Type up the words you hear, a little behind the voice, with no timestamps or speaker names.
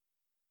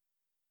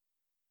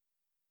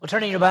Well,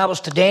 turning your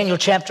Bibles to Daniel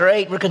chapter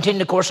 8, we're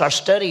continuing, of course, our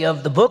study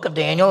of the book of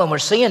Daniel, and we're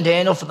seeing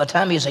Daniel from the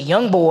time he was a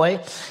young boy,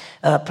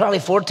 probably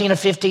 14 or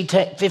 15,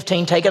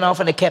 taken off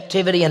into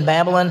captivity in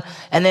Babylon,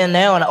 and then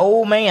now an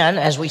old man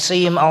as we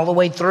see him all the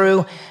way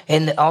through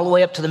and all the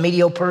way up to the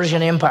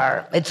Medo-Persian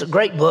Empire. It's a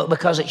great book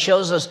because it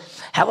shows us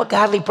how a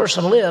godly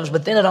person lives,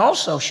 but then it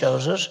also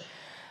shows us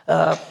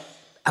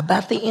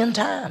about the end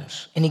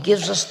times, and he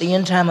gives us the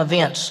end time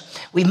events.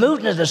 We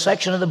moved into the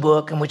section of the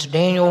book in which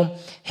Daniel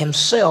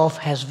himself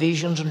has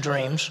visions and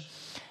dreams,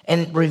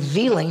 and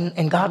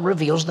God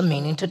reveals the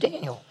meaning to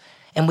Daniel,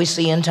 and we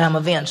see end time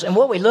events. And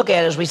what we look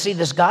at is we see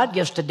this: God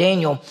gives to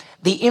Daniel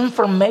the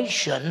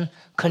information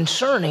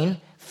concerning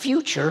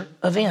future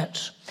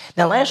events.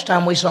 Now, last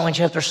time we saw in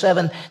chapter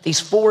 7 these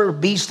four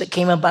beasts that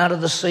came up out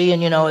of the sea,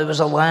 and it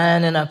was a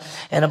lion and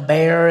a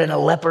bear and a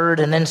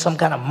leopard and then some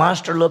kind of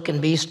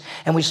monster-looking beast.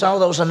 And we saw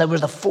those, and there were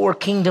the four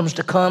kingdoms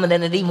to come, and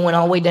then it even went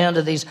all the way down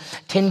to these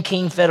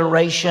 10-king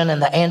federation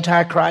and the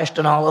Antichrist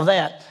and all of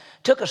that.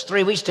 Took us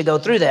 3 weeks to go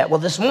through that. Well,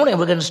 this morning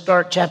we're going to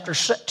start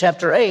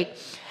chapter 8,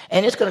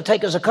 and it's going to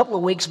take us a couple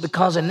of weeks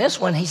because in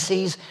this one he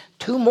sees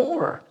two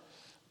more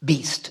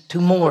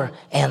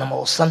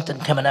animals, something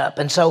coming up.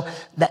 And so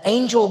the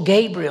angel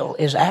Gabriel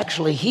is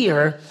actually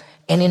here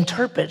and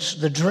interprets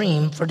the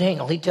dream for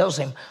Daniel. He tells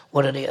him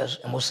what it is,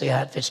 and we'll see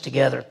how it fits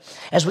together.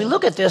 As we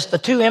look at this, the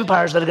two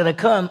empires that are going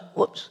to come,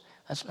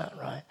 that's not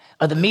right,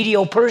 are the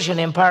Medo-Persian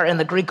Empire and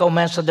the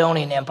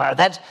Greco-Macedonian Empire.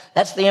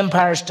 That's the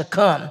empires to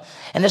come.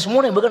 And this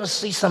morning we're going to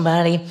see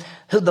somebody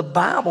who the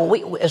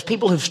Bible, as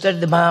people who've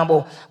studied the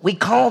Bible, we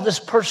call this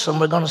person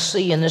we're going to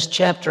see in this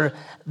chapter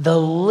the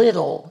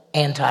little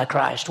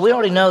Antichrist. We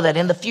already know that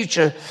in the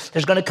future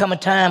there's going to come a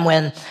time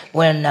when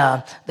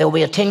there will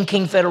be a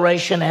 10-king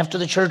federation after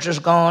the church is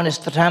gone. It's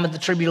the time of the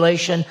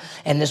tribulation,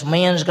 and this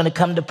man is going to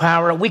come to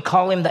power. We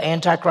call him the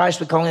Antichrist.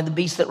 We call him the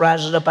beast that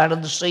rises up out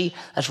of the sea.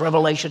 That's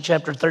Revelation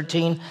chapter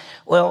 13.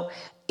 Well,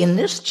 in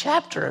this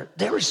chapter,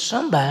 there is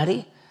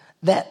somebody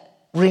that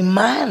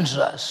reminds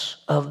us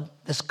of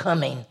this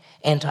coming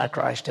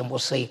Antichrist, and we'll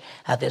see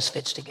how this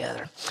fits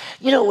together.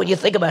 When you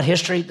think about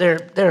history, there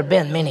have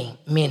been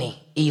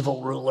many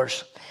evil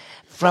rulers.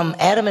 From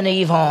Adam and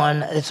Eve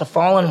on, it's a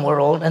fallen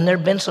world, and there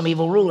have been some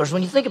evil rulers.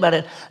 When you think about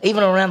it,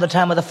 even around the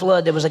time of the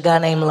flood, there was a guy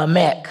named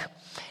Lamech.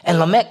 And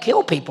Lamech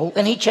killed people,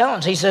 and he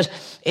challenged. He says,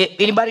 if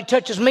anybody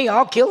touches me,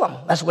 I'll kill him.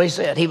 That's what he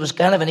said. He was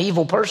kind of an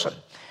evil person.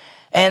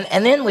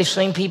 And then we've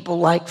seen people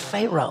like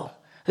Pharaoh,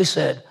 who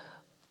said,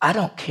 I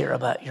don't care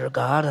about your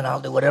God, and I'll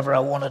do whatever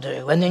I want to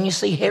do. And then you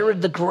see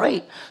Herod the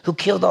Great, who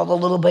killed all the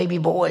little baby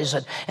boys.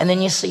 And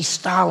then you see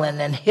Stalin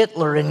and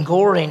Hitler and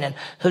Goring and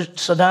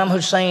Saddam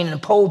Hussein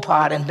and Pol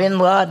Pot and Bin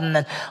Laden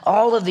and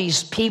all of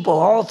these people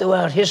all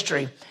throughout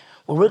history.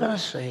 Well, we're going to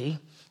see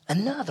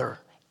another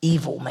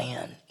evil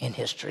man in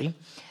history.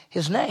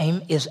 His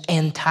name is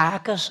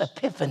Antiochus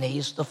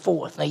Epiphanes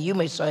IV. Now, you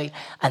may say,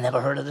 I never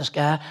heard of this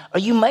guy, or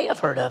you may have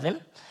heard of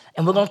him.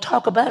 And we're going to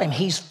talk about him.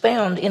 He's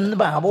found in the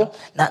Bible,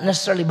 not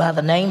necessarily by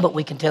the name, but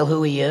we can tell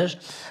who he is.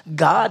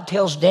 God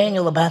tells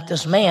Daniel about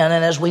this man,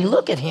 and as we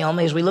look at him,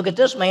 as we look at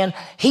this man,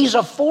 he's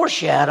a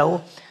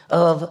foreshadow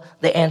of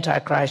the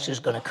Antichrist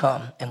who's going to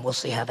come, and we'll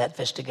see how that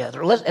fits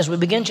together. As we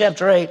begin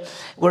chapter 8,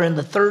 we're in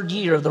the third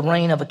year of the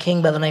reign of a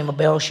king by the name of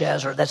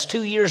Belshazzar. That's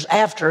 2 years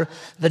after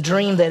the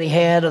dream that he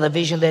had, or the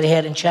vision that he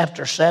had in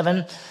chapter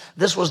 7.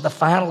 This was the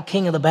final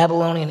king of the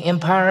Babylonian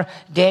Empire.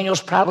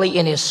 Daniel's probably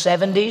in his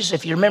 70s.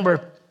 If you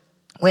remember,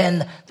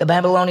 when the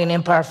Babylonian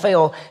Empire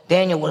fell,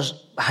 Daniel was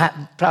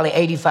probably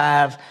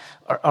 85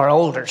 or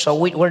older. So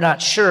we're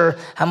not sure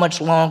how much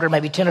longer,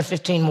 maybe 10 or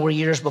 15 more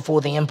years before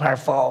the empire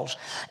falls.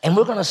 And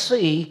we're going to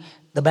see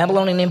the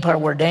Babylonian Empire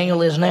where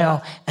Daniel is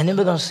now, and then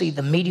we're going to see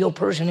the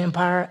Medo-Persian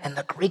Empire and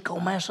the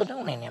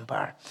Greco-Macedonian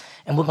Empire.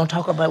 And we're going to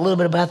talk about a little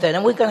bit about that.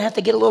 And we're going to have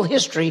to get a little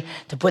history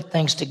to put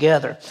things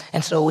together.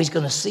 And so he's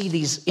going to see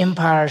these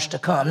empires to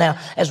come. Now,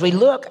 as we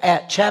look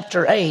at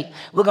chapter 8,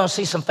 we're going to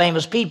see some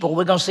famous people.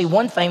 We're going to see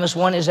one famous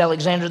one is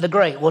Alexander the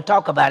Great. We'll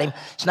talk about him.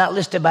 It's not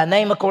listed by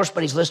name, of course,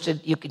 but he's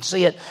listed. You can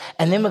see it.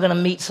 And then we're going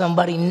to meet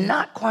somebody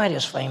not quite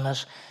as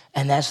famous,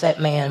 and that's that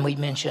man we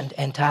mentioned,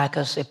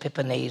 Antiochus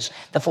Epiphanes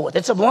IV.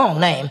 It's a long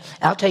name.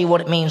 I'll tell you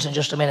what it means in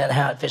just a minute and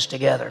how it fits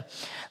together.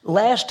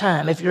 Last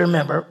time, if you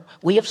remember,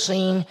 we have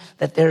seen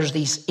that there's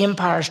these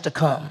empires to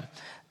come.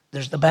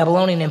 There's the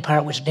Babylonian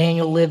Empire, which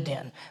Daniel lived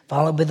in,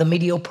 followed by the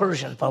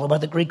Medo-Persian, followed by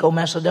the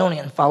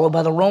Greco-Macedonian, followed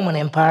by the Roman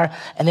Empire,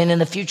 and then in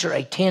the future,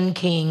 a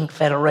 10-king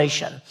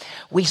federation.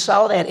 We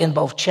saw that in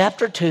both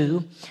chapter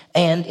 2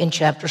 and in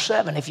chapter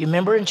 7. If you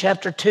remember in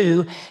chapter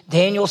 2,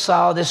 Daniel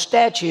saw this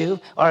statue,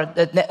 or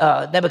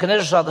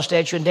Nebuchadnezzar saw the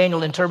statue, and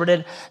Daniel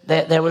interpreted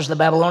that there was the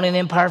Babylonian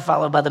Empire,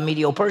 followed by the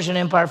Medo-Persian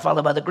Empire,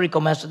 followed by the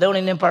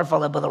Greco-Macedonian Empire,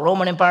 followed by the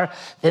Roman Empire.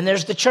 Then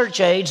there's the church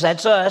age,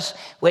 that's us,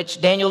 which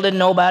Daniel didn't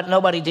know about,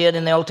 nobody did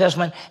in the Old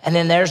Testament. And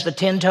then there's the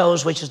 10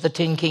 toes, which is the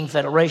 10 king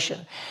federation.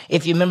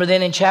 If you remember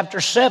then in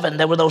chapter 7,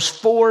 there were those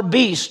 4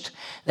 beasts.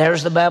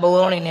 There's the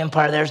Babylonian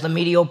Empire. There's the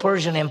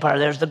Medo-Persian Empire.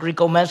 There's the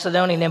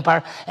Greco-Macedonian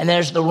Empire. And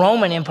there's the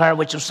Roman Empire,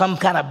 which is some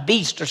kind of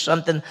beast or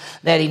something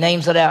that he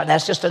names it out.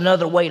 That's just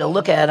another way to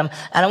look at them.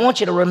 And I want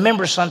you to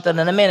remember something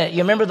in a minute.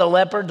 You remember the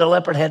leopard? The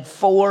leopard had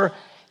 4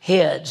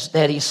 heads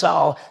that he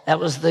saw. That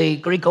was the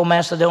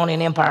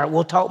Greco-Macedonian Empire.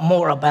 We'll talk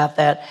more about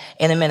that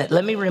in a minute.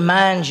 Let me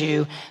remind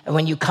you,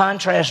 when you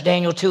contrast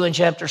Daniel 2 and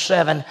chapter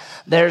 7,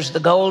 there's the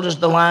gold is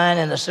the lion,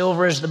 and the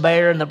silver is the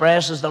bear, and the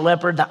brass is the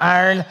leopard. The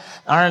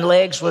iron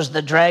legs was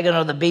the dragon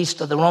or the beast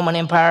of the Roman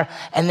Empire.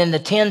 And then the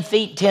 10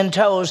 feet, 10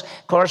 toes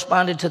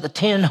corresponded to the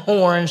 10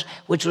 horns,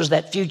 which was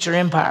that future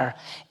empire.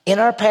 In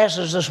our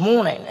passage this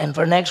morning and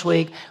for next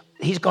week,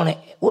 he's going to,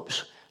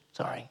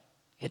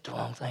 hit the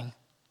wrong thing.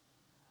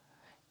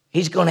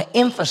 He's going to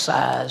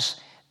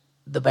emphasize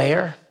the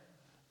bear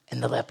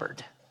and the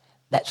leopard.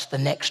 That's the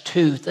next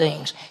 2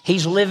 things.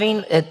 He's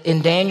living,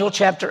 in Daniel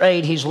chapter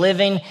 8, he's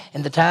living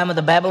in the time of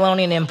the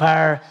Babylonian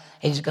Empire.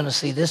 He's going to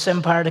see this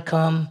empire to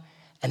come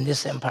and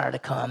this empire to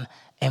come.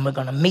 And we're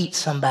going to meet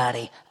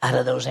somebody out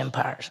of those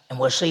empires. And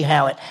we'll see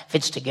how it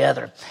fits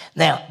together.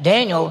 Now,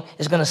 Daniel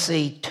is going to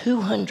see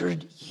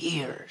 200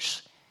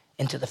 years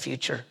into the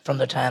future from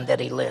the time that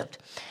he lived.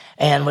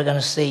 And we're going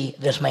to see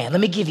this man.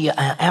 Let me give you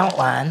an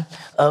outline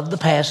of the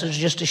passage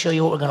just to show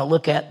you what we're going to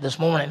look at this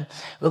morning.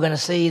 We're going to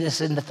see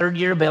this in the 3rd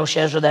year of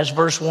Belshazzar. That's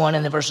verse 1.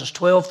 And then verses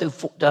 12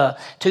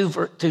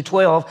 through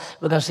 12,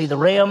 we're going to see the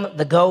ram,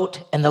 the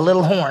goat, and the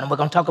little horn. We're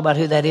going to talk about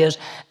who that is.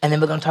 And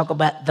then we're going to talk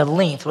about the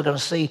length. We're going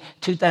to see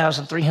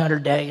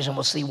 2,300 days, and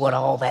we'll see what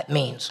all that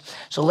means.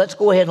 So let's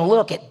go ahead and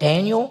look at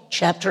Daniel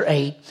chapter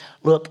 8.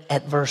 Look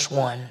at verse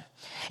 1.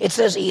 It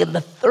says, in the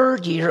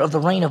 3rd year of the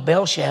reign of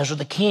Belshazzar,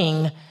 the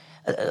king,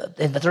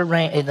 in the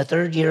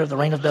 3rd year of the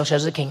reign of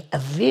Belshazzar the king, a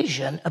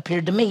vision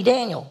appeared to me,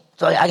 Daniel.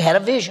 So I had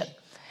a vision,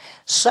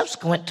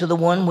 subsequent to the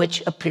one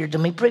which appeared to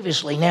me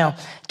previously. Now,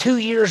 2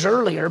 years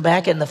earlier,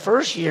 back in the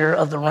 1st year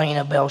of the reign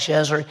of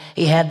Belshazzar,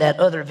 he had that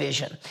other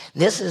vision.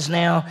 This is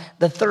now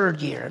the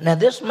 3rd year. Now,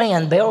 this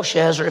man,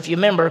 Belshazzar, if you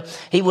remember,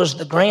 he was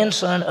the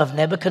grandson of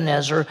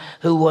Nebuchadnezzar,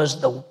 who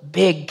was the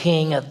big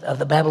king of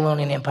the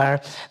Babylonian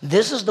Empire.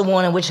 This is the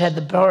one in which had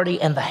the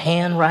authority and the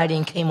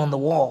handwriting came on the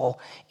wall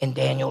in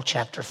Daniel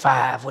chapter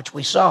 5, which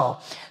we saw.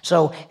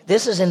 So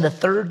this is in the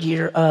 3rd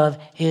year of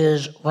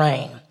his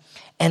reign.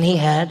 And he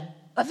had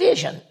a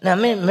vision. Now,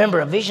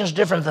 remember, a vision is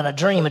different than a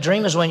dream. A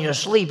dream is when you're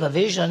asleep. A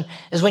vision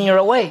is when you're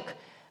awake.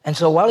 And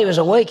so while he was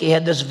awake, he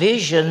had this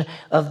vision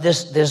of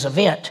this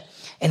event.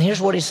 And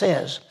here's what he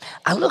says.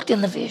 I looked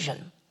in the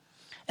vision,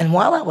 and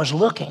while I was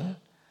looking,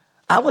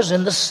 I was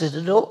in the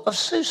citadel of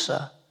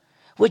Susa,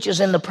 which is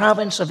in the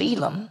province of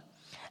Elam.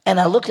 And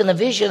I looked in the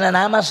vision, and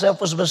I myself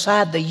was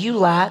beside the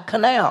Ulai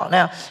Canal.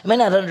 Now, you may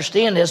not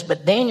understand this,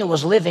 but Daniel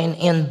was living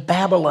in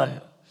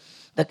Babylon,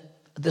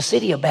 the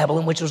city of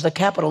Babylon, which was the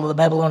capital of the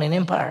Babylonian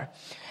Empire.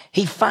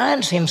 He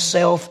finds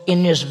himself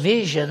in this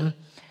vision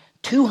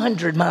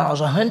 200 miles,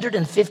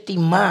 150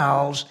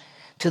 miles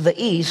to the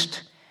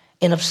east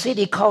in a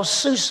city called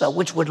Susa,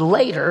 which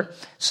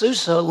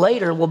Susa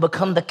later will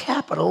become the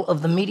capital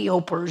of the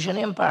Medo-Persian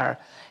Empire.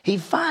 He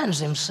finds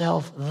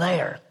himself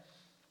there.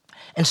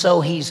 And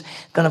so he's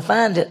going to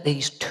find that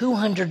he's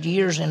 200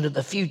 years into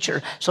the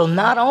future. So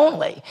not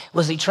only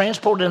was he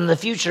transported in the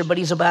future, but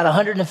he's about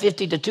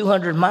 150 to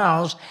 200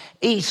 miles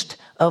east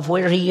of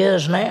where he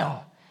is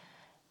now.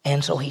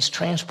 And so he's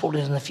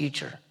transported in the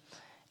future,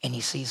 and he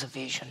sees a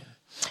vision.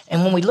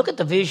 And when we look at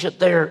the vision,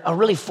 there are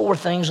really 4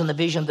 things in the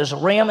vision. There's a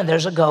ram, and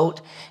there's a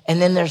goat,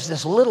 and then there's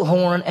this little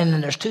horn, and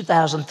then there's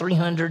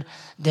 2,300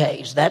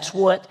 days. That's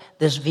what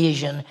this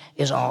vision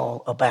is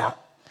all about.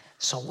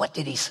 So what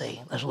did he see?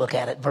 Let's look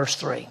at it. Verse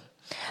 3.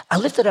 I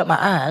lifted up my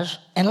eyes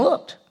and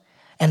looked,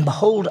 and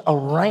behold, a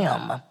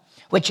ram,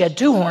 which had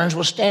 2 horns,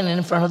 was standing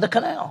in front of the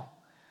canal.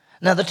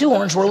 Now the 2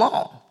 horns were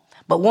long,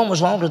 but one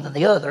was longer than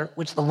the other,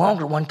 which the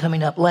longer one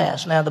coming up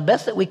last. Now the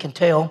best that we can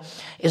tell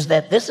is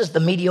that this is the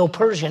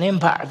Medo-Persian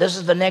Empire. This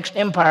is the next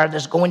empire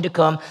that's going to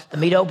come, the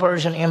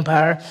Medo-Persian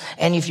Empire.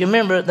 And if you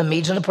remember, the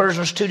Medes and the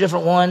Persians, 2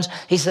 different ones.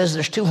 He says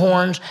there's 2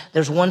 horns.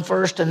 There's one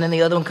first, and then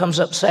the other one comes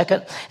up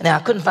second. Now, I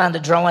couldn't find a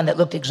drawing that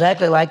looked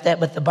exactly like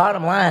that, but the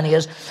bottom line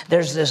is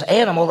there's this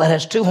animal that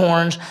has 2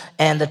 horns,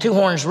 and the 2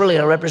 horns really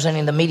are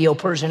representing the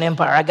Medo-Persian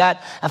Empire.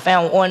 I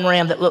found one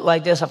ram that looked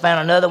like this. I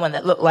found another one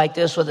that looked like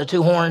this with the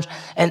 2 horns.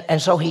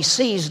 And so he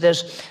sees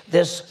this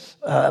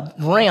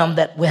ram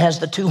that has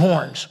the 2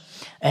 horns.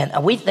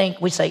 And we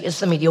say it's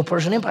the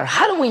Medo-Persian Empire.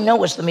 How do we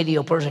know it's the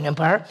Medo-Persian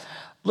Empire?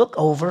 Look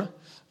over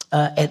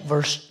at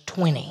verse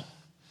 20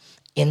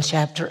 in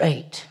chapter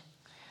 8.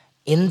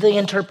 In the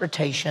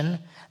interpretation,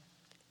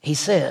 he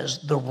says,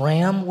 the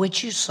ram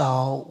which you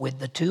saw with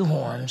the 2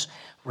 horns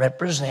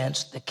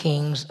represents the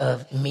kings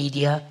of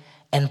Media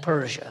and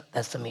Persia.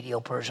 That's the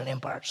Medo-Persian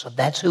Empire. So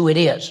that's who it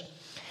is.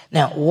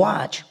 Now,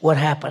 watch what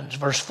happens.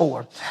 Verse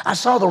 4. I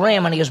saw the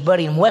ram, and he was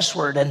budding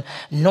westward and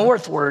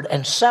northward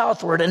and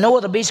southward, and no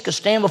other beast could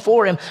stand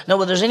before him, nor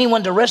was there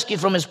anyone to rescue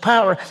from his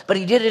power, but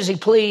he did as he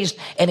pleased,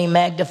 and he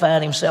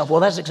magnified himself.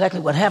 Well, that's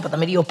exactly what happened. The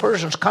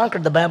Medo-Persians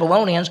conquered the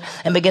Babylonians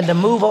and began to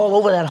move all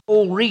over that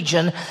whole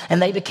region,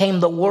 and they became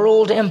the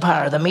world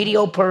empire, the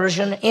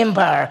Medo-Persian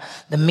empire,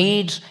 the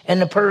Medes and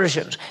the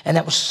Persians. And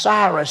that was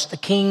Cyrus, the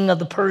king of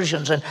the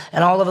Persians, and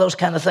all of those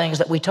kind of things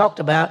that we talked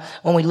about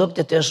when we looked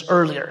at this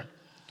earlier.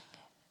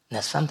 Now,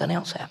 something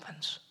else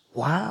happens.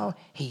 While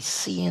he's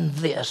seeing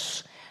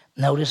this,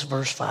 notice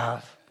verse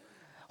 5.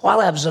 While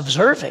I was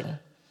observing,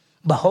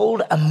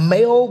 behold, a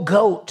male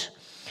goat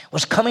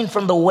was coming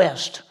from the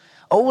west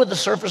over the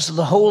surface of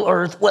the whole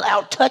earth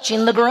without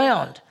touching the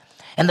ground.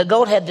 And the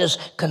goat had this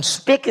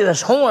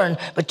conspicuous horn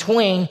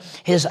between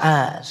his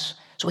eyes.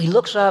 So he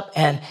looks up,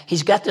 and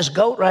he's got this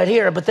goat right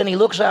here, but then he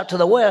looks out to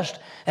the west,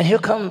 and here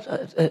comes,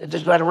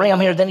 there's got a ram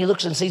here. Then he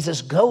looks and sees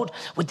this goat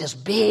with this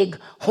big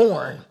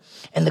horn.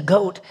 And the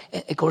goat,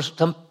 of course,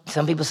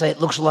 some people say it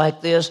looks like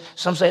this.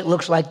 Some say it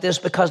looks like this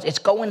because it's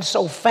going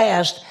so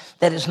fast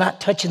that it's not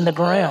touching the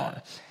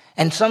ground.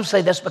 And some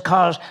say that's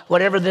because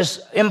whatever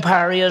this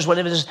empire is,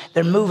 whatever this,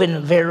 they're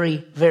moving very,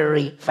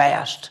 very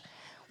fast.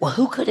 Well,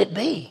 who could it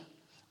be?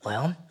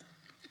 Well,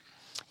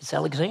 it's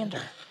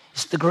Alexander.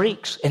 It's the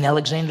Greeks and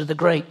Alexander the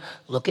Great.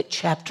 Look at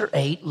chapter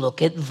 8.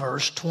 Look at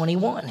verse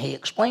 21. He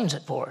explains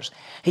it for us.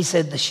 He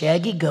said, the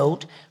shaggy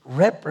goat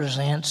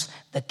represents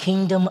the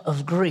kingdom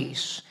of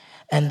Greece,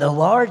 and the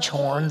large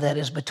horn that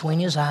is between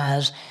his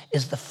eyes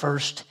is the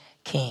first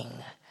king.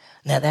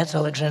 Now, that's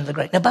Alexander the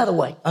Great. Now, by the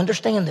way,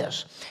 understand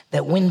this,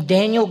 that when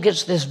Daniel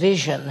gets this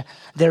vision,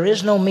 there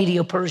is no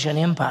Medo-Persian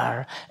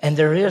empire, and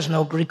there is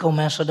no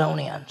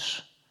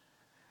Greco-Macedonians.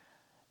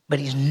 But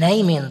he's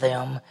naming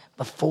them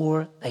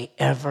before they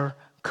ever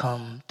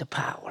come to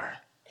power.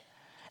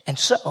 And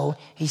so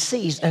he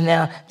sees, and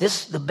now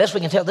this, the best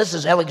we can tell, this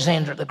is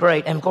Alexander the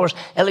Great. And of course,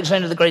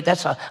 Alexander the Great,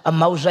 that's a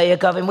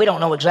mosaic of him. We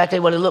don't know exactly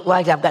what he looked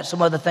like. I've got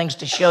some other things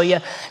to show you.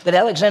 But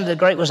Alexander the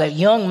Great was a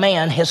young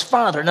man. His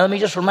father, now let me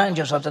just remind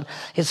you of something.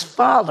 His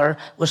father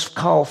was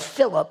called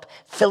Philip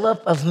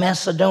of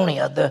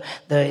Macedonia,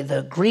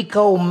 the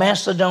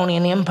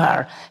Greco-Macedonian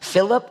Empire.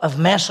 Philip of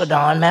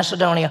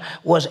Macedonia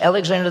was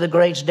Alexander the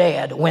Great's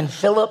dad. When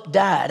Philip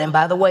died, and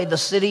by the way, the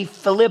city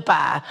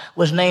Philippi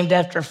was named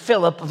after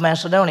Philip of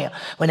Macedonia.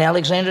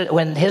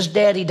 When his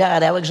daddy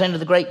died, Alexander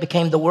the Great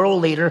became the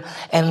world leader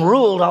and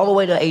ruled all the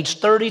way to age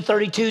 30,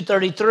 32,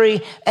 33,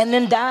 and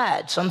then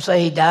died. Some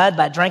say he died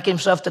by drinking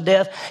himself to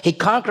death. He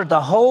conquered the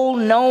whole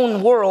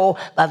known world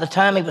by the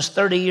time he was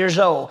 30 years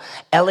old.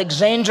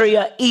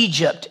 Alexandria,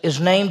 Egypt,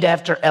 is named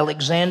after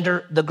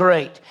Alexander the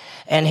Great.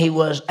 And he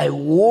was a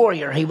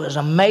warrior. He was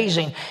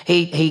amazing.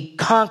 He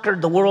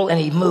conquered the world, and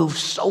he moved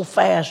so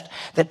fast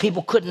that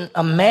people couldn't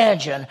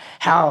imagine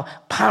how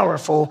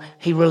powerful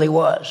he really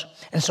was.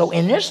 And so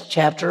in this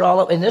chapter,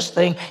 in this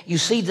thing, you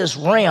see this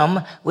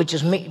ram, which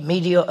is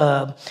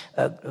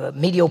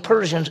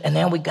Medo-Persians, and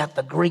now we got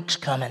the Greeks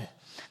coming,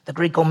 the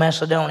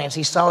Greco-Macedonians.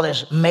 He saw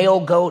this male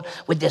goat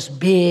with this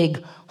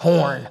big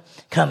horn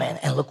coming,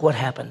 and look what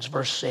happens,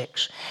 verse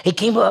 6. He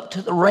came up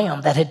to the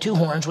ram that had two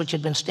horns, which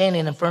had been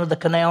standing in front of the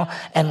canal,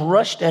 and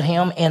rushed at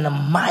him in a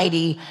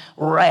mighty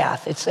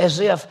wrath. It's as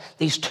if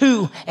these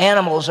two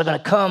animals are going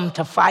to come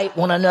to fight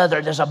one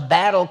another. There's a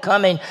battle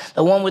coming.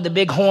 The one with the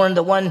big horn,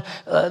 the one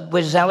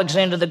with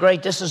Alexander the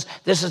Great. This is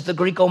the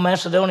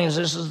Greco-Macedonians.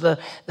 This is the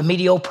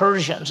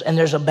Medo-Persians, and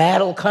there's a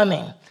battle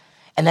coming.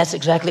 And that's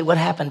exactly what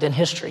happened in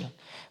history.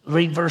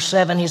 Read verse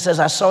 7. He says,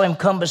 I saw him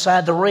come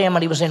beside the ram,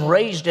 and he was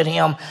enraged at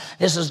him.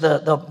 This is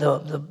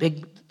the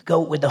big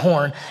goat with the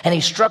horn. And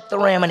he struck the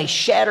ram, and he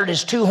shattered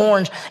his two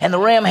horns, and the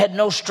ram had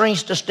no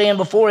strength to stand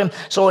before him.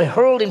 So he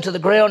hurled him to the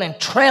ground and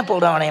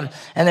trampled on him,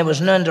 and there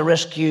was none to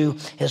rescue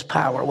his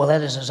power. Well,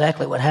 that is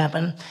exactly what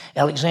happened.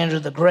 Alexander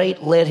the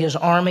Great led his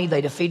army.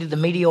 They defeated the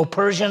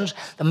Medo-Persians.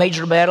 The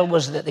major battle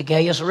was at the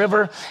Gaius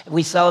River.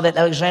 We saw that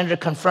Alexander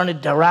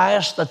confronted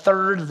Darius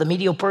III of the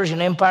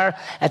Medo-Persian Empire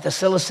at the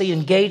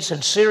Cilician Gates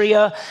in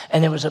Syria,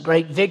 and there was a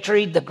great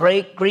victory. The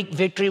great Greek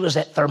victory was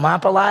at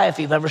Thermopylae. If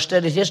you've ever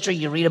studied history,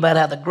 you read about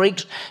how the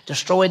Greeks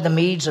destroyed the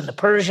Medes and the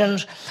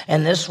Persians,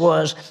 and this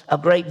was a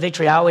great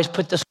victory. I always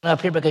put this one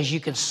up here because you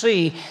can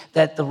see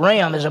that the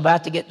ram is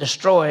about to get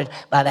destroyed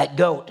by that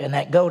goat, and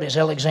that goat is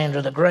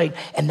Alexander the Great,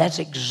 and that's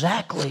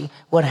exactly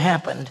what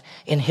happened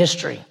in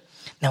history.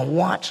 Now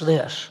watch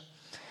this.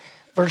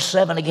 Verse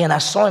 7 again, I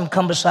saw him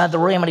come beside the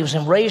ram, and he was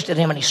enraged at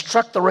him, and he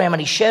struck the ram,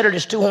 and he shattered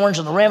his two horns,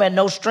 and the ram had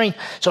no strength.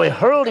 So he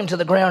hurled him to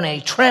the ground, and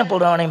he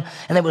trampled on him,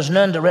 and there was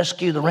none to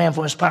rescue the ram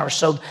from his power.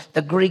 So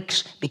the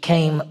Greeks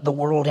became the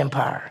world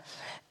empire.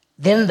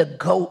 Then the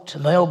goat, the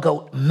male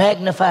goat,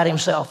 magnified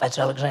himself. That's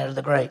Alexander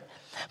the Great.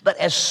 But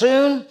as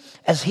soon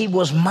as he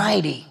was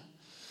mighty,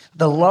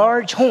 the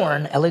large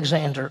horn,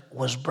 Alexander,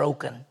 was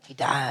broken. He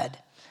died.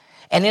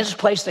 And in his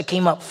place there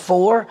came up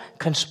 4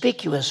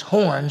 conspicuous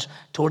horns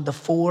toward the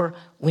four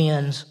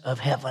winds of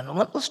heaven.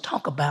 Let's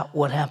talk about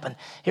what happened.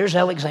 Here's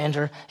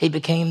Alexander. He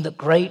became the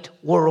great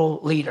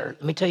world leader.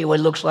 Let me tell you what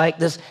he looks like.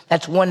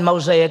 That's one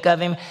mosaic of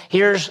him.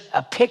 Here's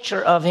a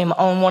picture of him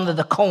on one of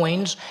the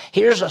coins.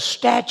 Here's a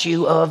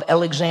statue of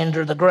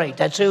Alexander the Great.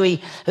 That's who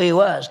he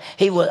was.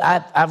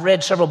 I've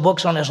read several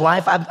books on his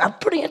life. I'm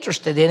pretty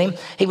interested in him.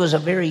 He was a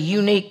very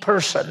unique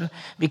person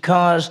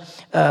because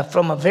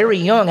from a very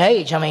young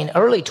age,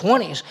 early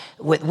 20s,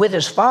 with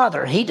his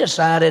father, he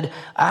decided,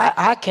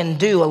 I can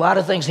do a lot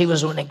of things. He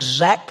was an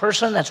exact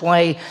person. That's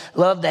why he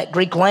loved that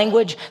Greek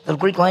language. The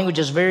Greek language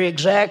is very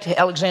exact.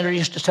 Alexander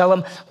used to tell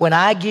him, when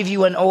I give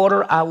you an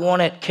order, I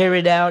want it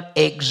carried out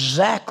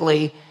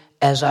exactly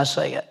as I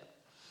say it.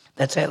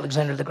 That's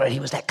Alexander the Great. He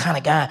was that kind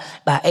of guy.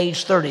 By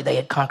age 30, they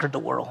had conquered the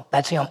world.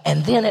 That's him.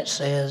 And then it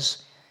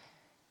says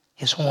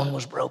his horn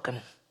was broken.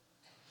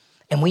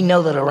 And we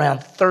know that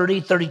around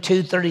 30,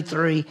 32,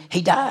 33,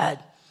 he died.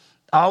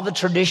 All the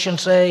traditions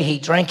say he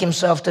drank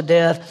himself to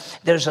death.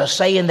 There's a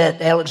saying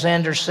that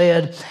Alexander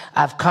said,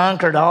 I've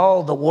conquered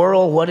all the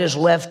world. What is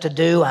left to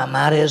do? I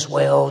might as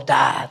well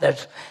die.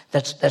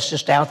 That's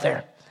just out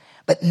there.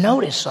 But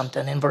notice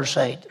something in verse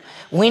 8.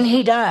 When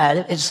he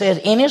died, it said,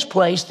 in his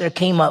place there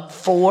came up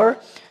four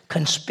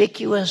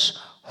conspicuous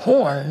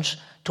horns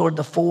toward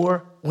the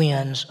four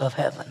winds of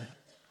heaven.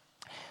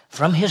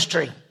 From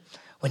history,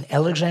 when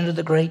Alexander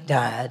the Great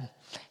died,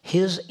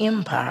 his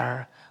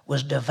empire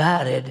was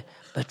divided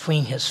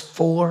between his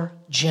four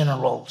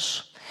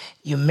generals.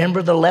 You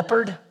remember the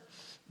leopard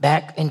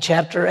back in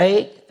chapter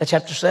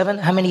 7?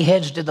 How many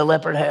heads did the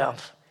leopard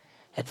have?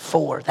 Had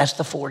four. That's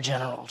the four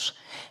generals.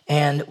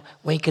 And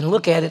we can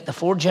look at it. The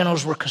four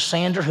generals were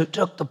Cassander, who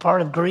took the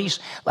part of Greece.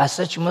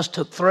 Lysistrata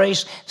took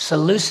Thrace.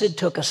 Seleucid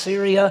took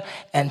Assyria.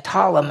 And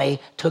Ptolemy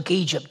took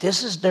Egypt.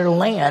 This is their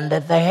land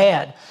that they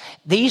had.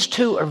 These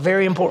two are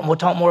very important. We'll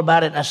talk more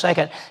about it in a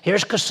second.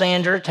 Here's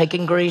Cassander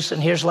taking Greece,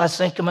 and here's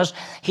Lysistrata.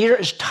 Here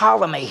is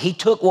Ptolemy. He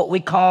took what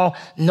we call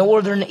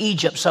northern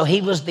Egypt, so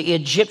he was the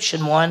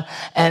Egyptian one.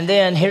 And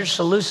then here's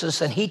Seleucus,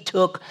 and he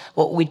took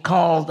what we'd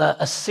call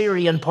the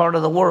Assyrian part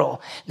of the world.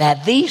 Now,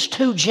 these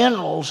two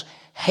generals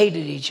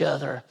hated each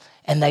other,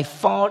 and they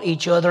fought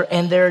each other,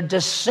 and their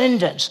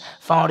descendants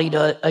fought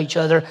each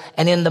other.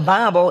 And in the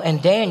Bible, in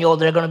Daniel,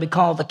 they're going to be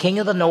called the king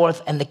of the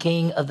north and the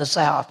king of the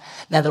south.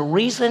 Now, the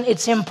reason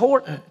it's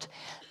important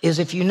is,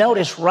 if you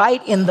notice,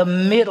 right in the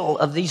middle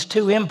of these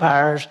two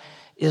empires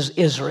is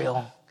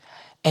Israel.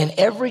 And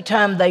every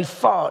time they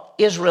fought,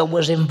 Israel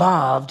was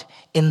involved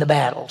in the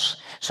battles.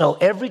 So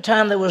every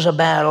time there was a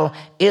battle,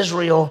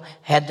 Israel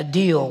had to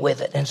deal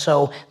with it. And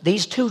so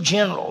these two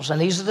generals, and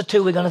these are the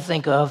two we're going to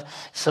think of,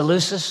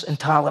 Seleucus and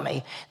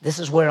Ptolemy, this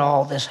is where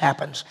all this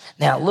happens.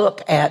 Now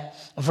look at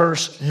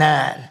verse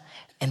 9.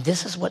 And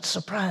this is what's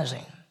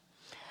surprising.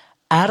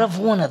 Out of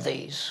one of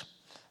these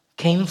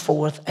came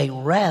forth a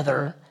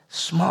rather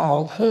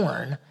small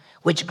horn,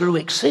 which grew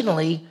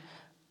exceedingly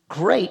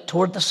great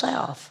toward the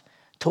south,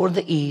 toward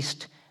the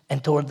east,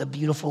 and toward the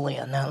beautiful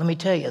land. Now, let me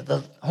tell you,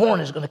 the horn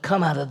is going to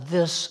come out of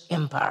this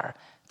empire,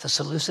 the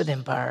Seleucid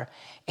Empire,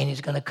 and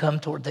he's going to come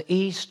toward the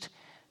east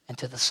and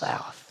to the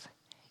south.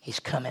 He's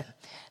coming.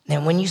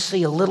 Now, when you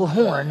see a little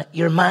horn,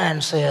 your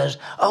mind says,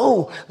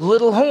 oh,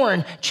 little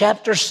horn,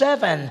 chapter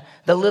 7,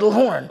 the little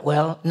horn.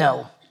 Well,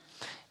 no.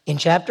 In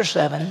chapter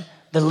 7,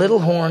 the little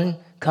horn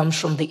comes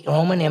from the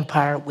Roman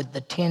Empire with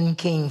the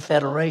 10-king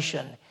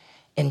federation.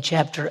 In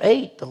chapter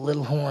 8, the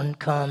little horn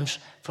comes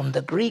from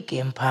the Greek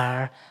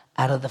Empire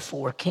out of the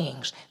four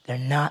kings. They're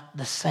not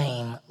the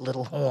same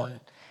little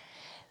horn.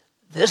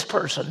 This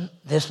person,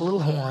 this little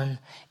horn,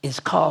 is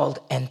called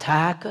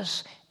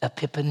Antiochus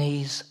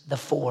Epiphanes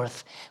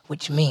IV,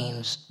 which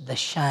means the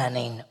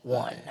shining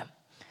one.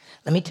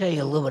 Let me tell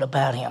you a little bit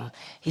about him.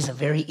 He's a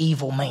very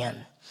evil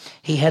man.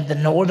 He had the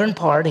northern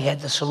part, he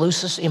had the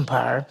Seleucid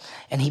Empire,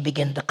 and he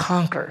began to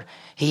conquer.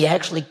 He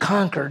actually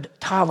conquered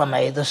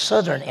Ptolemy, the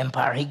southern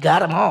empire. He got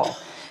them all.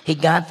 He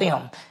got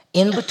them.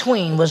 In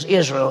between was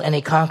Israel, and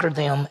he conquered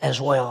them as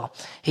well.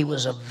 He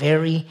was a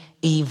very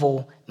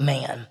evil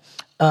man.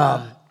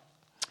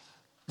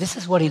 This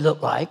is what he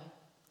looked like.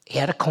 He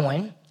had a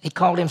coin. He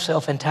called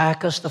himself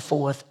Antiochus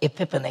IV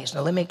Epiphanes.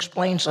 Now, let me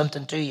explain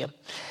something to you.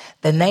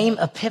 The name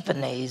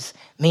Epiphanes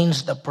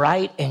means the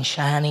bright and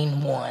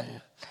shining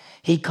one.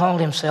 He called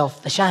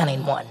himself the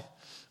shining one,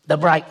 the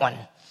bright one,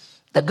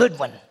 the good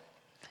one.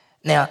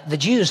 Now, the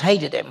Jews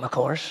hated him, of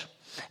course.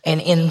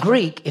 And in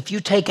Greek, if you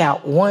take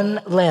out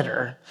one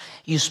letter,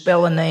 you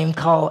spell a name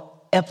called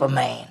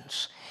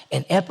Epimanes.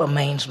 And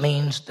Epimanes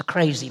means the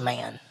crazy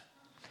man.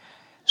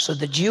 So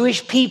the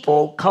Jewish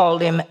people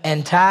called him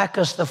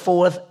Antiochus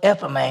IV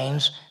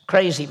Epiphanes,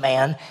 crazy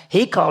man.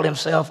 He called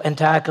himself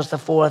Antiochus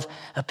IV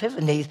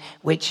Epiphanes,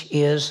 which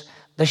is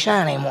the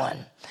shining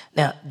one.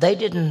 Now, they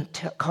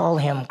didn't call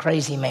him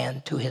crazy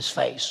man to his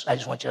face. I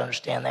just want you to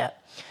understand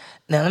that.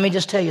 Now, let me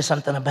just tell you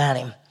something about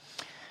him.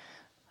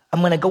 I'm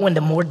going to go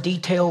into more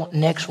detail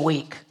next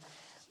week,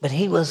 but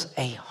he was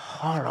a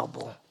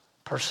horrible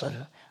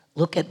person.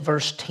 Look at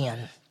verse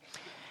 10.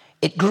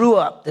 it grew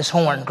up, this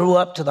horn grew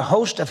up to the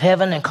host of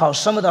heaven and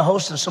caused some of the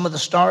hosts and some of the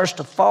stars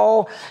to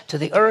fall to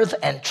the earth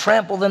and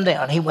trample them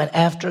down. He went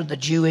after the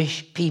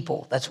Jewish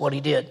people. That's what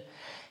he did.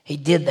 He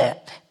did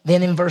that.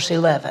 Then in verse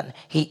 11,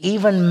 he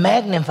even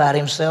magnified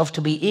himself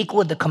to be equal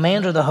with the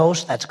commander of the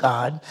host, that's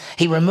God.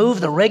 He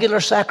removed the regular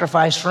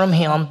sacrifice from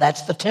him,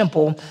 that's the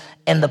temple,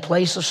 and the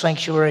place of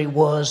sanctuary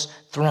was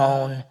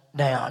thrown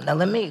down. Now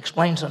let me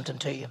explain something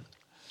to you.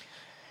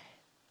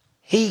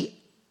 He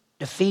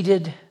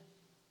defeated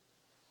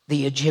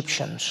the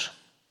Egyptians.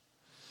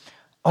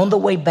 On the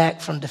way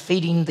back from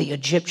defeating the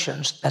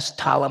Egyptians, that's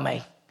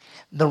Ptolemy.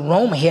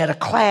 He had a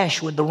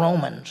clash with the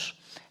Romans.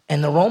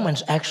 And the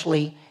Romans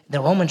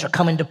are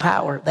coming to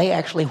power. They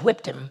actually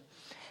whipped him.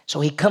 So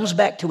he comes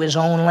back to his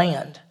own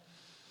land.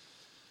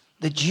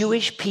 The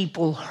Jewish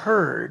people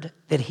heard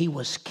that he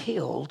was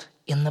killed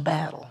in the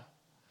battle.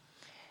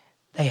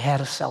 They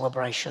had a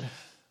celebration.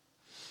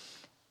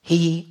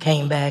 He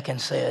came back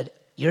and said,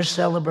 "You're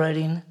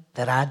celebrating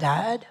that I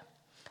died?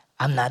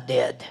 I'm not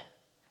dead."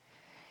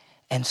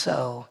 And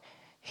so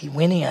he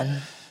went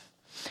in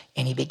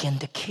and he began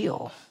to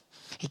kill.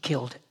 He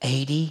killed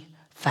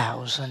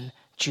 80,000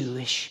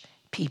 Jewish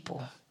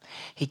people.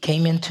 He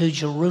came into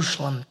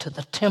Jerusalem, to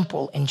the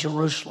temple in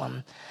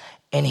Jerusalem,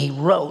 and he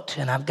wrote,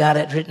 and I've got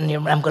it written here.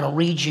 I'm going to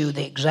read you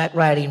the exact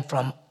writing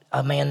from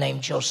a man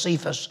named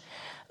Josephus.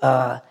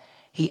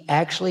 He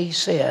actually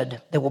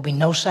said there will be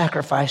no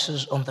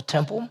sacrifices on the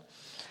temple.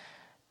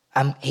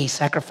 He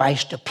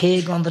sacrificed a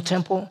pig on the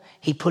temple.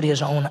 He put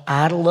his own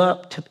idol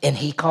up, and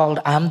he called,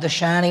 "I'm the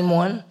shining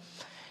one."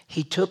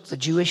 He took the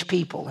Jewish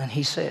people and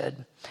he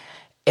said,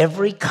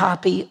 every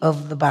copy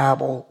of the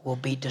Bible will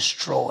be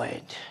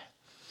destroyed.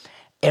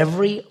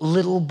 Every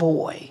little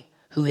boy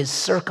who is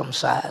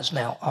circumcised.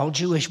 Now, all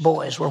Jewish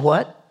boys were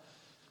what?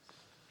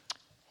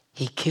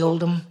 He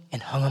killed them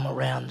and hung them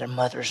around their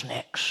mothers'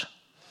 necks.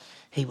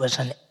 He was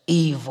an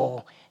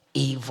evil,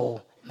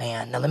 evil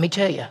man. Now, let me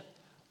tell you,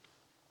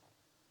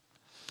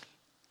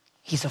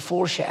 he's a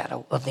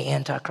foreshadow of the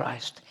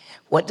Antichrist.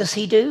 What does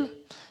he do?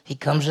 He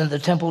comes into the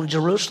temple of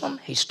Jerusalem.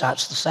 He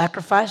starts the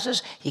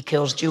sacrifices. He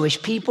kills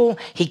Jewish people.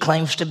 He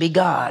claims to be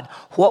God.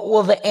 What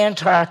will the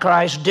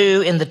Antichrist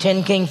do in the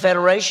 10-King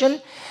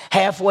Federation?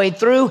 Halfway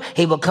through,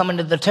 he will come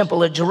into the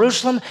temple at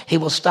Jerusalem. He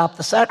will stop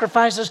the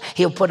sacrifices.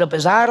 He'll put up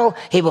his idol.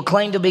 He will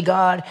claim to be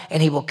God,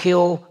 and he will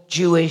kill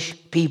Jewish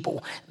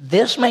people.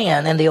 This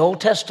man in the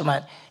Old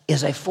Testament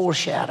is a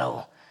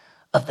foreshadow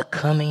of the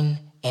coming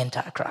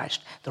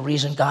Antichrist. The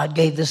reason God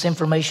gave this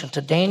information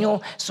to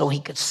Daniel so he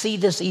could see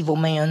this evil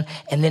man,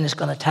 and then it's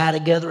going to tie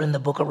together in the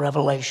book of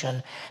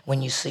Revelation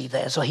when you see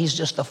that. So he's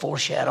just a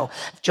foreshadow.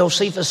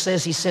 Josephus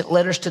says he sent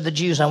letters to the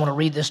Jews. I want to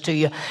read this to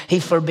you. He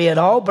forbid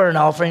all burnt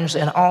offerings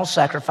and all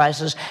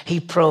sacrifices. He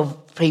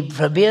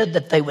forbid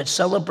that they would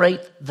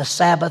celebrate the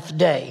Sabbath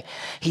day.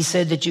 He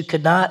said that you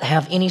could not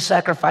have any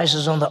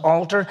sacrifices on the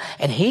altar,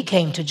 and he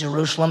came to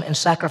Jerusalem and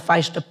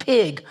sacrificed a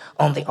pig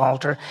on the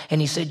altar,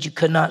 and he said you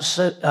could not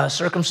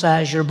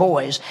circumcise your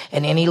boys,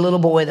 and any little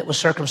boy that was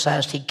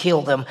circumcised, he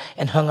killed them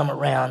and hung them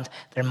around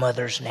their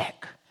mother's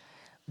neck.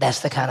 That's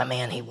the kind of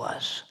man he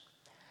was.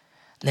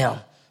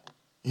 Now,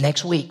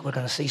 next week we're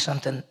going to see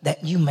something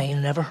that you may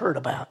have never heard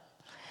about.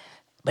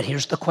 But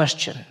here's the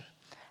question.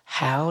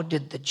 How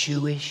did the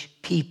Jewish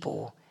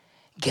people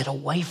get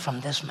away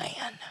from this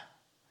man?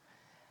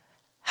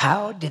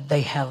 How did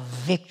they have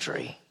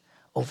victory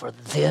over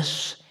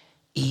this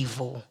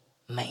evil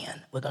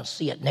man? We're going to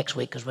see it next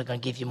week because we're going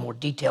to give you more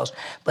details.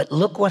 But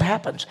look what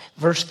happens.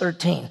 Verse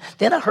 13.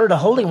 Then I heard a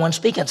holy one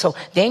speaking. So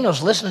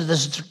Daniel's listening to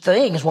this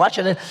thing, he's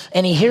watching it,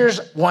 and he hears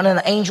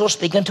an angel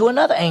speaking to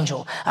another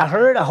angel. I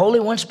heard a holy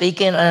one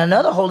speaking, and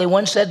another holy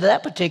one said to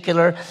that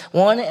particular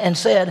one and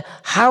said,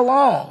 "How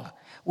long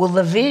will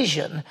the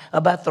vision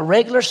about the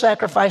regular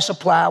sacrifice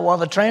apply while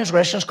the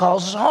transgressions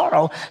causes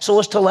sorrow, so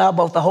as to allow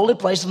both the holy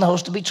place and the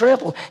host to be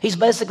trampled?" He's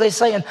basically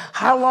saying,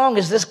 how long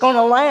is this going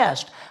to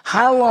last?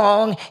 How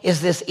long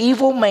is this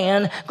evil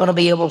man going to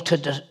be able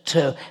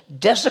to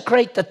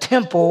desecrate the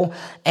temple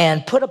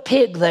and put a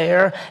pig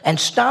there and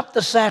stop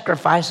the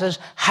sacrifices?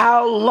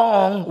 How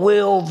long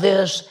will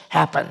this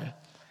happen?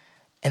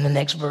 And the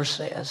next verse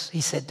says,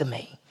 he said to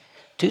me,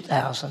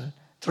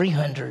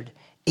 2,300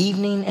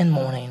 evening and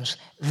mornings,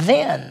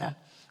 then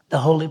the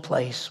holy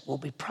place will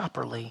be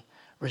properly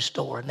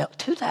restored. Now,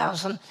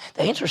 2,000,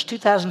 the answer is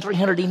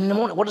 2,300 evening and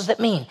morning. What does that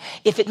mean?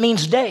 If it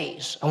means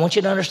days, I want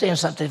you to understand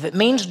something. If it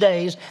means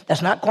days,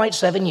 that's not quite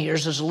 7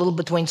 years. There's a little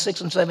between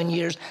 6 and 7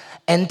 years.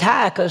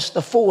 Antiochus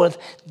IV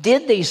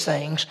did these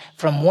things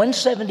from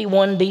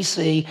 171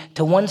 BC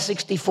to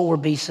 164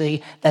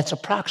 BC. That's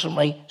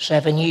approximately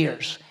 7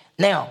 years.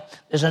 Now,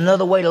 there's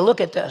another way to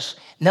look at this.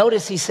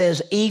 Notice he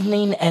says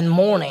evening and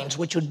mornings,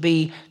 which would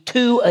be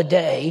 2 a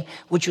day,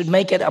 which would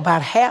make it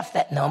about half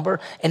that number.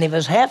 And if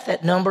it's half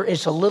that number,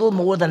 it's a little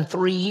more than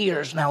 3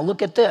 years. Now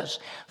look at this.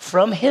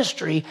 From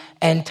history,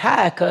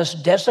 Antiochus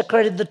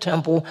desecrated the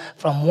temple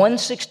from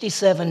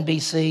 167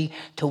 BC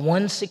to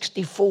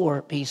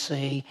 164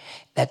 BC.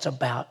 That's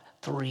about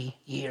 3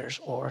 years,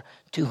 or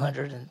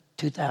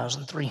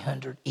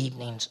 2,300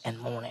 evenings and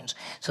mornings.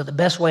 So the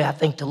best way, I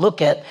think, to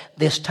look at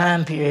this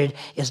time period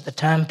is the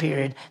time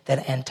period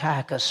that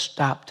Antiochus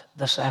stopped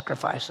the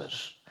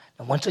sacrifices.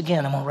 And once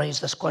again, I'm going to raise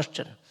this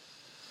question.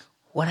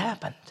 What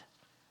happened?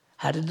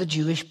 How did the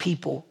Jewish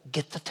people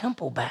get the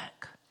temple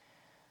back?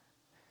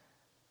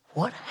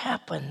 What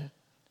happened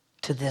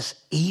to this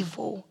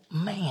evil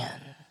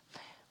man?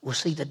 We'll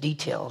see the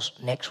details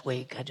next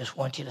week. I just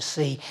want you to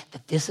see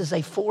that this is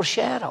a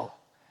foreshadow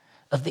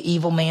of the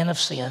evil man of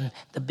sin,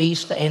 the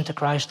beast, the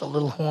Antichrist, the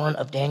little horn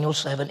of Daniel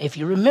 7. If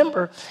you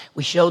remember,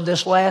 we showed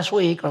this last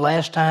week or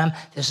last time.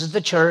 This is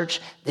the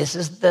church. This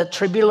is the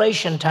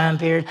tribulation time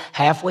period.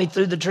 Halfway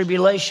through the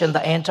tribulation,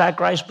 the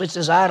Antichrist puts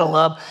his idol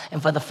up,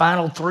 and for the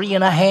final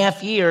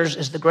 3.5 years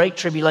is the great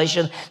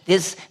tribulation.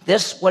 This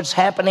what's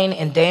happening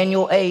in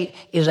Daniel 8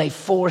 is a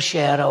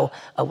foreshadow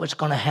of what's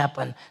going to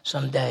happen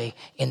someday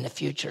in the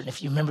future. And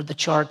if you remember the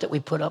chart that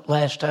we put up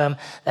last time,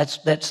 that's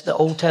the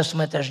Old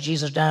Testament. There's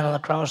Jesus dying on the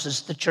cross. This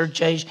is the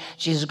church age.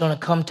 Jesus is going to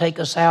come take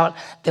us out.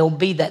 There'll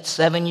be that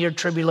 7-year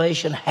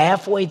tribulation.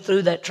 Halfway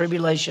through that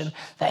tribulation,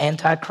 the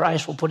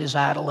Antichrist will put his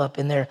idol up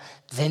in there.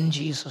 Then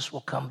Jesus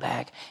will come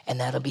back, and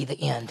that'll be the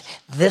end.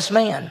 This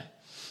man,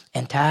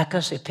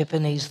 Antiochus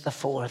Epiphanes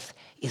IV,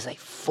 is a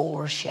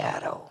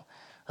foreshadow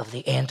of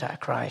the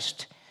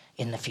Antichrist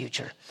in the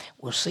future.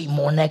 We'll see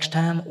more next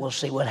time. We'll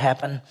see what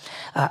happened.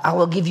 I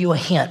will give you a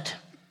hint.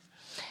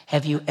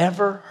 Have you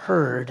ever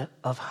heard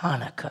of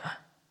Hanukkah?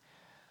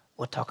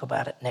 We'll talk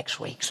about it next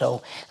week.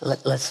 So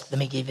let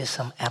me give you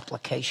some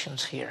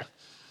applications here.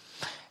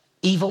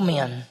 Evil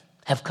men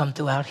have come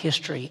throughout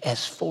history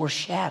as a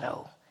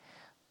foreshadow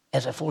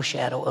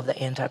of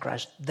the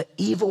Antichrist. The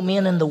evil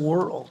men in the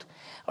world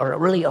are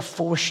really a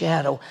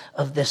foreshadow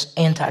of this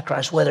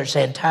Antichrist, whether it's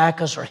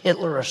Antiochus or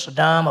Hitler or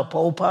Saddam or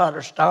Pol Pot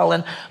or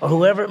Stalin or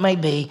whoever it may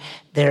be.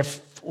 They're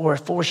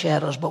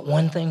foreshadows, but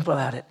one thing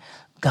about it,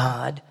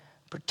 God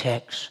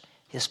protects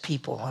his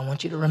people. I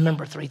want you to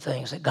remember 3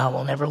 things: that God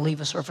will never leave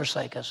us or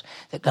forsake us,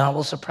 that God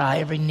will supply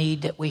every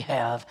need that we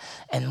have,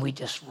 and we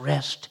just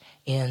rest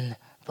in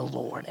the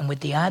Lord. And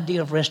with the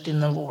idea of resting in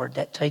the Lord,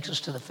 that takes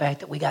us to the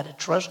fact that we got to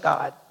trust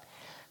God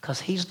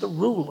because he's the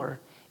ruler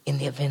in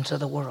the events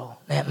of the world.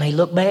 Now, it may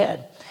look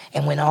bad.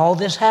 And when all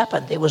this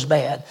happened, it was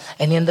bad.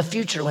 And in the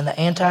future, when the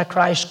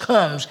Antichrist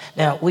comes,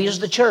 now we as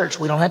the church,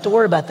 we don't have to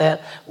worry about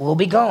that. We'll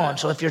be gone.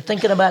 So if you're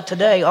thinking about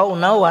today, oh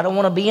no, I don't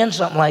want to be in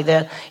something like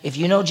that. If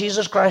you know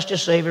Jesus Christ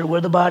is Savior,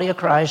 we're the body of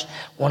Christ.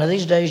 One of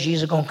these days,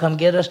 Jesus is going to come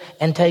get us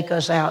and take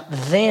us out.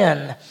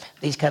 Then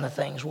these kind of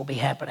things will be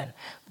happening.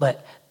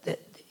 But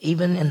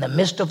even in the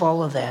midst of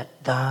all of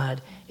that,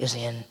 God is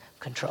in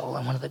control.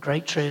 And one of the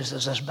great truths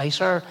is let's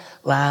base our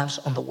lives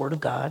on the Word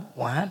of God.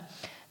 Why?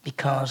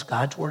 Because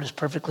God's Word is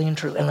perfectly and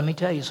true. And let me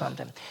tell you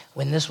something.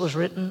 When this was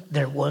written,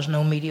 there was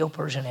no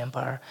Medo-Persian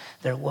Empire.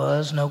 There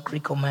was no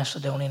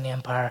Greco-Macedonian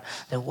Empire.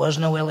 There was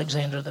no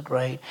Alexander the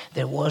Great.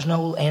 There was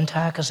no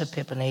Antiochus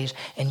Epiphanes.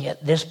 And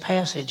yet this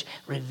passage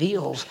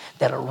reveals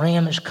that a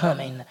ram is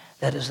coming.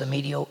 That is the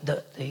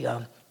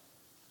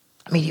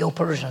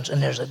Medo-Persians.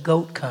 And there's a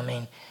goat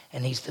coming,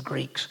 and he's the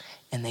Greeks.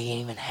 And they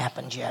ain't even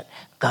happened yet.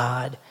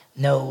 God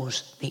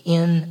knows the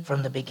end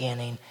from the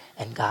beginning,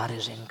 and God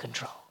is in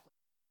control.